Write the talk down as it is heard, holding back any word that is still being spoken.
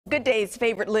Good Day's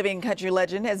favorite living country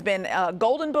legend has been a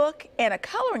golden book and a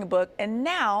coloring book, and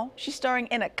now she's starring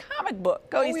in a comic book.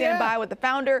 Cody standing by with the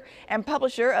founder and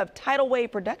publisher of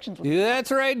TidalWave Productions. That's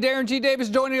right, Darren G. Davis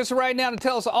joining us right now to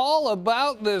tell us all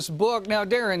about this book. Now,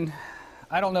 Darren,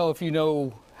 I don't know if you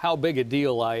know how big a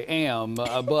deal I am,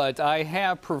 but I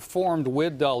have performed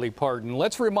with Dolly Parton.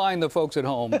 Let's remind the folks at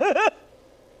home.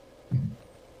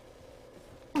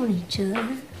 On each other,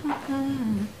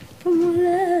 from one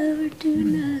lover to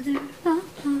another.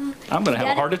 I'm going to have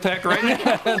a heart attack right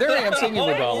now. There I am singing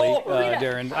with Dolly,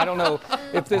 Darren. I don't know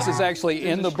if this is actually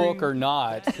in the book or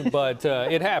not, but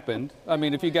it happened. I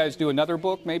mean, if you guys do another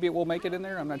book, maybe it will make it in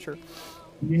there. I'm not sure.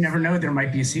 You never know. There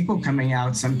might be a sequel coming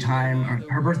out sometime.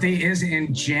 Her birthday is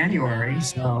in January,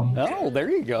 so. Oh,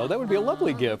 there you go. That would be a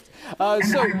lovely gift.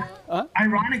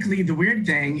 Ironically, the weird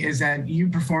thing is that you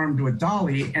performed with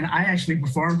Dolly, and I actually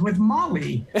performed with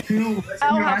Molly, who was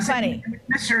how funny.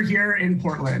 Miss her here in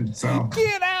Portland. So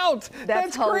get out!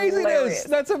 That's craziness.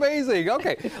 That's amazing.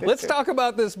 Okay, let's talk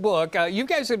about this book. You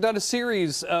guys have done a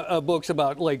series of books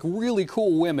about like really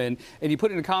cool women, and you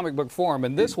put it in comic book form.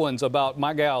 And this one's about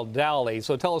my gal Dolly.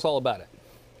 So tell us all about it.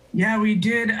 Yeah, we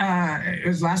did. It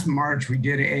was last March. We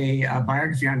did a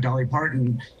biography on Dolly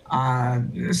Parton.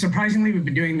 Surprisingly, we've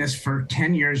been doing this for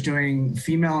 10 years, doing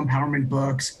female empowerment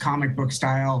books, comic book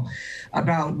style,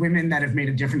 about women that have made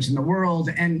a difference in the world.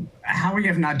 And how we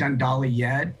have not done Dolly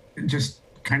yet just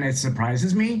kind of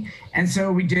surprises me. And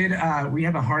so we did. We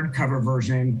have a hardcover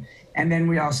version. And then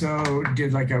we also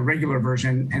did like a regular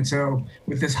version. And so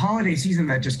with this holiday season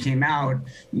that just came out,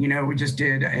 you know, we just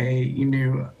did a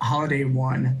new holiday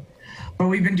one. But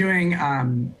we've been doing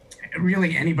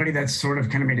really anybody that's sort of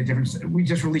kind of made a difference. We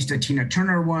just released a Tina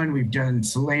Turner one. We've done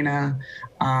Selena.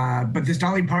 But this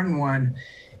Dolly Parton one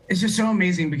is just so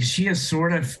amazing because she has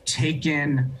sort of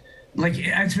taken, like,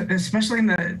 especially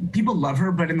people love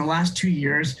her, but in the last 2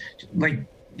 years, like,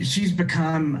 she's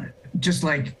become just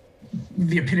like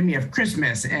the epitome of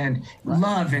Christmas and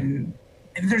love, and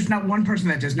there's not one person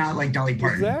that does not like Dolly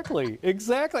Parton.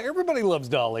 Exactly. Everybody loves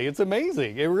Dolly. It's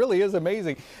amazing. It really is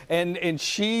amazing. And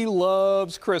she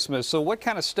loves Christmas. So what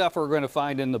kind of stuff are we going to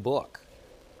find in the book?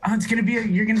 It's going to be,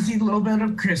 you're going to see a little bit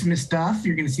of Christmas stuff.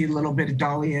 You're going to see a little bit of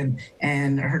Dolly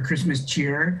and her Christmas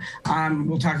cheer.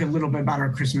 We'll talk a little bit about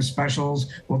our Christmas specials.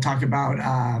 We'll talk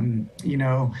about, you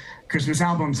know, Christmas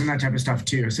albums and that type of stuff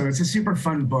too. So it's a super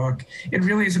fun book. It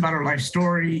really is about our life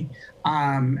story.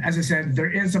 As I said, there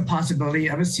is a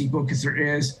possibility of a sequel because there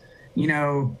is, you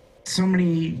know, so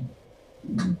many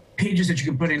pages that you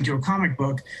can put into a comic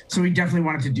book. So we definitely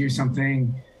wanted to do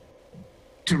something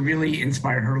to really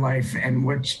inspire her life and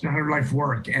her life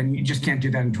work, and you just can't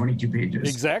do that in 22 pages.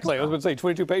 Exactly. I was going to say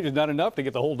 22 pages not enough to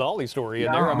get the whole Dolly story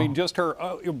in there. I mean, just her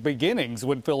beginnings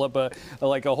would fill up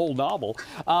like a whole novel.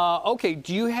 Okay,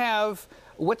 do you have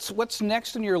what's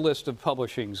next in your list of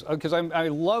publishings? Because I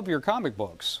love your comic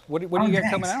books. What do you got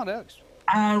coming out next?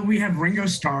 We have Ringo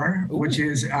Starr, which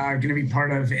is going to be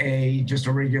part of just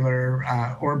a regular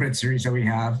Orbit series that we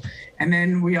have, and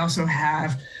then we also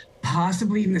have.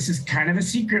 Possibly, and this is kind of a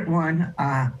secret one,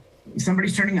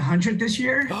 somebody's turning 100 this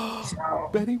year.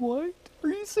 So. Betty White? Are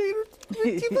you saying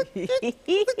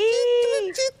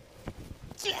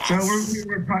So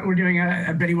we're doing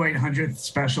a Betty White 100th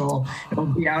special. It'll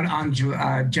be out on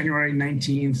January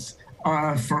 19th,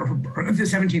 the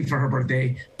 17th for her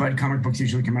birthday, but comic books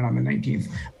usually come out on the 19th.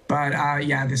 But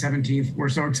yeah, the 17th, we're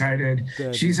so excited.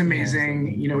 She's amazing.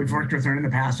 Awesome. You know, we've worked with her in the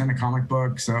past on a comic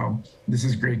book, so this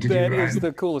is great to do. That is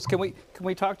the coolest. Can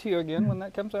we talk to you again when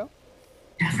that comes out?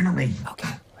 Definitely. Okay.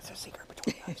 What's a secret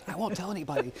between us? I won't tell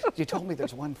anybody. You told me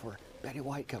there's one for Betty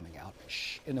White coming out.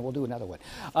 Shh, and then we'll do another one.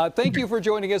 Thank you for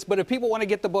joining us. But if people want to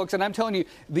get the books, and I'm telling you,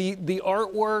 the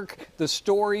artwork, the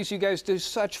stories, you guys do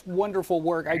such wonderful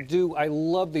work. I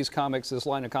love these comics, this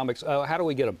line of comics. How do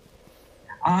we get them?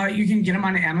 You can get them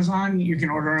on Amazon. You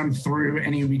can order them through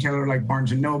any retailer like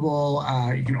Barnes & Noble.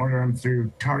 You can order them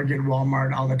through Target,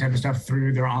 Walmart, all that type of stuff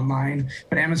through their online.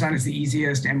 But Amazon is the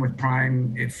easiest, and with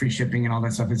Prime, free shipping and all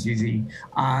that stuff is easy.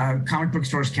 Comic book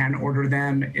stores can order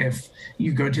them. If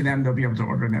you go to them, they'll be able to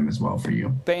order them as well for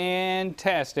you.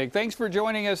 Fantastic. Thanks for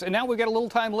joining us. And now we've got a little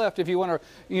time left. If you want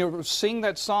to sing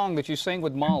that song that you sang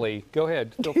with Molly, go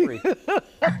ahead. Feel free.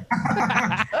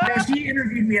 No, she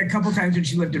interviewed me a couple times when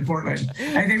she lived in Portland.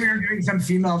 I think we were doing some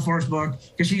female force book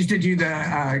because she used to do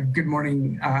the Good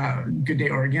Morning, Good Day,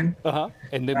 Oregon.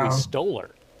 And then we stole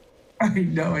her. I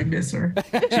know, I miss her.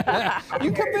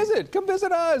 You come visit. Come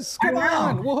visit us. Come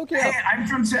on. We'll hook you up.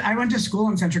 Hey, I went to school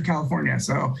in Central California,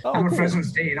 so I'm a Fresno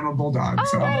State. I'm a Bulldog.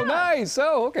 So. Oh, nice.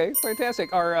 Oh, okay.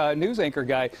 Fantastic. Our news anchor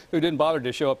guy who didn't bother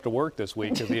to show up to work this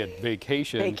week because he had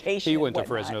vacation. He went to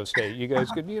Fresno State. You guys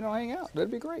could, hang out.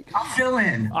 That'd be great. I'll fill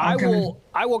in. I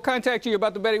will contact you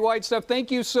about the Betty White stuff.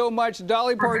 Thank you so much.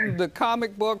 Dolly Parton, the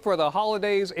comic book for the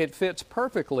holidays. It fits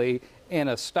perfectly in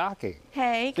a stocking.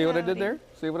 Hey, See what I did there?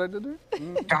 See what I did there?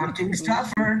 Stocking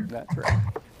stuffer. That's right.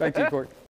 Thank you, Court.